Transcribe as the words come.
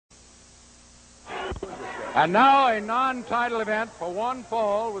And now a non-title event for one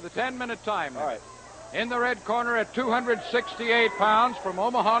fall with a 10-minute time limit. All right. In the red corner at 268 pounds from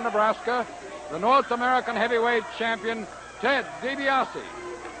Omaha, Nebraska, the North American heavyweight champion, Ted DiBiase.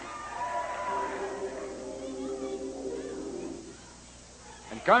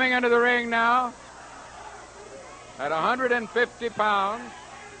 And coming into the ring now at 150 pounds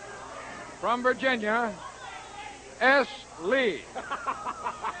from Virginia, S. Lee.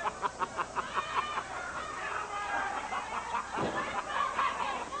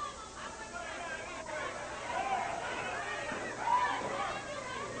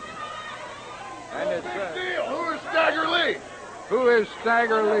 And it's who is Stagger Lee? Who is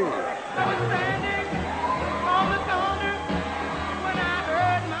Stagger Lee? I was standing on the corner when I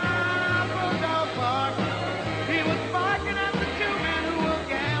heard my bulldog bark. He was barking at the two men who were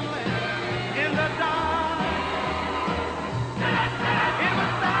gambling in the dark. It was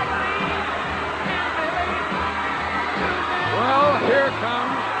Stagger Lee and Billy. Well, here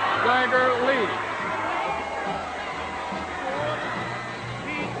comes Stagger Lee.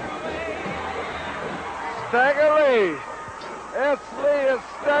 Stagger Lee. S. Lee is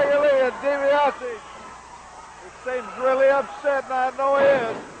Stagger Lee and DiBiase. He seems really upset, and I know he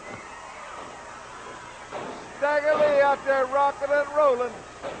is. Stagger Lee out there rocking and rolling.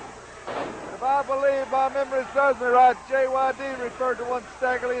 If I believe my memory serves me right, JYD referred to one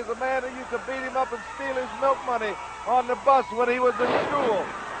Stagger Lee as a man who used to beat him up and steal his milk money on the bus when he was in school.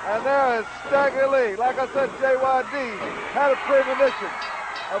 And there is Stagger Lee. Like I said, JYD had a premonition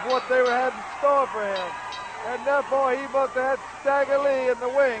of what they had in store for him. And therefore, he must have had Stagger Lee in the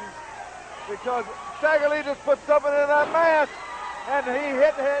wings, because Stagger Lee just put something in that mask, and he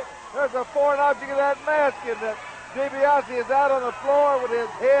hit. There's a foreign object in that mask, and that DiBiase is out on the floor with his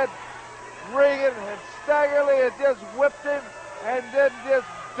head ringing, and Stagger Lee has just whipped him and then just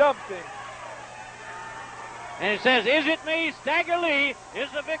dumped him. And it says, "Is it me? Stagger Lee is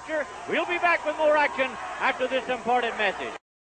the victor." We'll be back with more action after this important message.